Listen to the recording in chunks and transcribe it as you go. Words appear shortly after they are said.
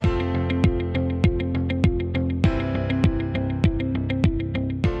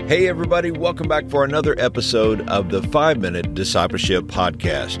Hey everybody, welcome back for another episode of the 5-Minute Discipleship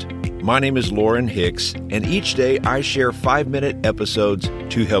Podcast. My name is Lauren Hicks, and each day I share 5-minute episodes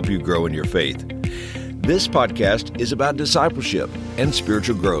to help you grow in your faith. This podcast is about discipleship and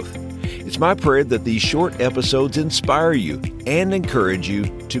spiritual growth. It's my prayer that these short episodes inspire you and encourage you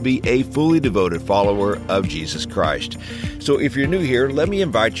to be a fully devoted follower of Jesus Christ. So if you're new here, let me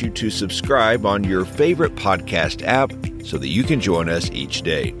invite you to subscribe on your favorite podcast app so that you can join us each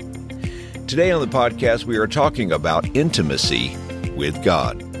day. Today on the podcast, we are talking about intimacy with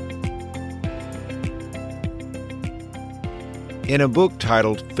God. In a book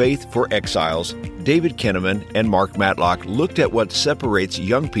titled Faith for Exiles, David Kinnaman and Mark Matlock looked at what separates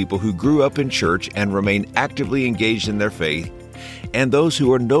young people who grew up in church and remain actively engaged in their faith, and those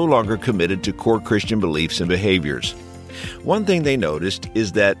who are no longer committed to core Christian beliefs and behaviors. One thing they noticed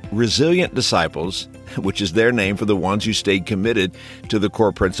is that resilient disciples, which is their name for the ones who stayed committed to the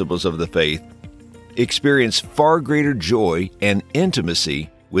core principles of the faith, experience far greater joy and intimacy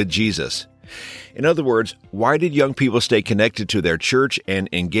with Jesus. In other words, why did young people stay connected to their church and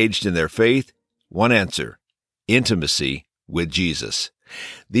engaged in their faith? One answer: intimacy with Jesus.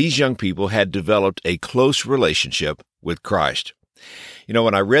 These young people had developed a close relationship with Christ. You know,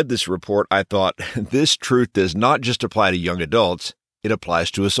 when I read this report, I thought, this truth does not just apply to young adults, it applies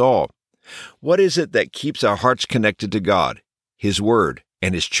to us all. What is it that keeps our hearts connected to God, His Word,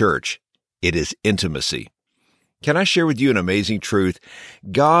 and His church? It is intimacy. Can I share with you an amazing truth?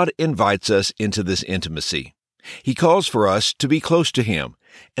 God invites us into this intimacy. He calls for us to be close to Him,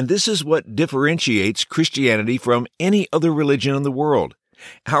 and this is what differentiates Christianity from any other religion in the world.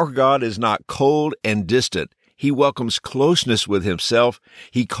 Our God is not cold and distant. He welcomes closeness with Himself.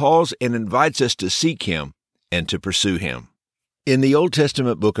 He calls and invites us to seek Him and to pursue Him. In the Old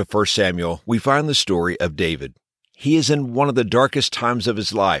Testament book of 1 Samuel, we find the story of David. He is in one of the darkest times of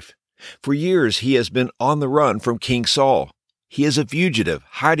his life. For years, he has been on the run from King Saul. He is a fugitive,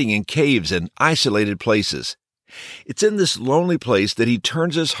 hiding in caves and isolated places. It's in this lonely place that he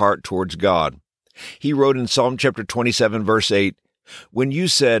turns his heart towards God. He wrote in Psalm chapter 27, verse 8, "When you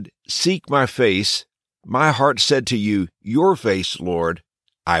said, 'Seek my face,' my heart said to you, 'Your face, Lord,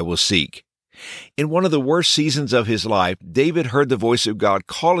 I will seek.'" In one of the worst seasons of his life, David heard the voice of God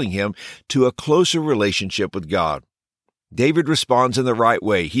calling him to a closer relationship with God. David responds in the right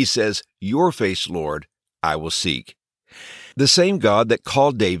way. He says, "Your face, Lord, I will seek." The same God that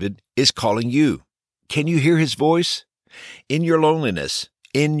called David is calling you. Can you hear His voice? In your loneliness,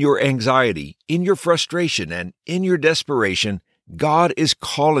 in your anxiety, in your frustration, and in your desperation, God is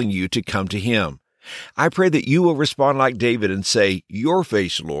calling you to come to Him. I pray that you will respond like David and say, "Your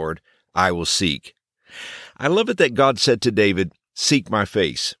face, Lord, I will seek." I love it that God said to David, "Seek my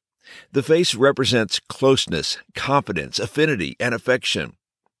face." The face represents closeness, confidence, affinity, and affection.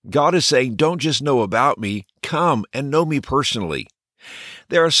 God is saying, don't just know about me, come and know me personally.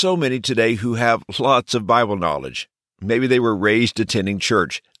 There are so many today who have lots of Bible knowledge. Maybe they were raised attending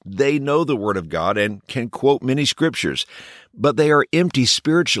church. They know the Word of God and can quote many scriptures, but they are empty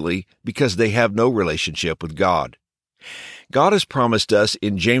spiritually because they have no relationship with God. God has promised us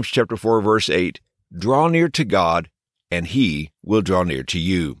in James chapter 4, verse 8, "Draw near to God, and He will draw near to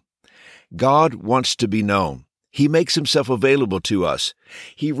you." God wants to be known. He makes Himself available to us.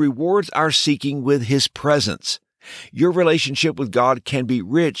 He rewards our seeking with His presence. Your relationship with God can be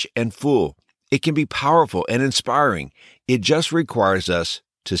rich and full. It can be powerful and inspiring. It just requires us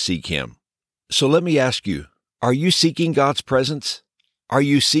to seek Him. So let me ask you, are you seeking God's presence? Are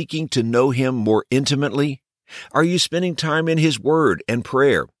you seeking to know Him more intimately? Are you spending time in His Word and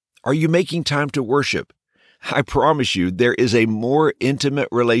prayer? Are you making time to worship? I promise you, there is a more intimate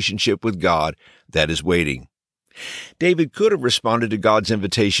relationship with God that is waiting. David could have responded to God's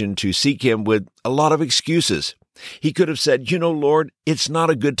invitation to seek Him with a lot of excuses. He could have said, Lord, it's not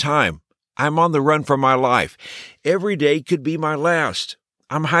a good time. I'm on the run for my life. Every day could be my last.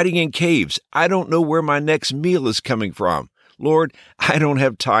 I'm hiding in caves. I don't know where my next meal is coming from. Lord, I don't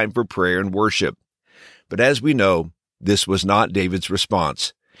have time for prayer and worship." But as we know, this was not David's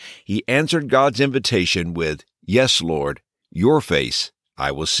response. He answered God's invitation with, "Yes, Lord, your face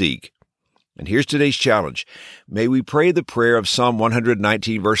I will seek." And here's today's challenge. May we pray the prayer of Psalm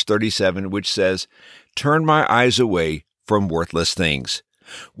 119, verse 37, which says, "Turn my eyes away from worthless things.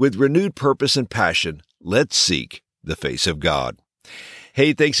 With renewed purpose and passion, let's seek the face of God."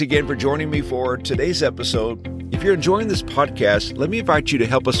 Hey, thanks again for joining me for today's episode. If you're enjoying this podcast, let me invite you to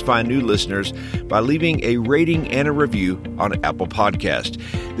help us find new listeners by leaving a rating and a review on Apple Podcast.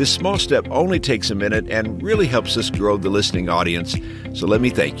 This small step only takes a minute and really helps us grow the listening audience, so let me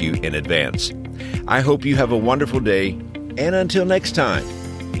thank you in advance. I hope you have a wonderful day, and until next time,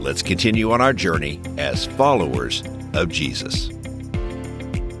 let's continue on our journey as followers of Jesus.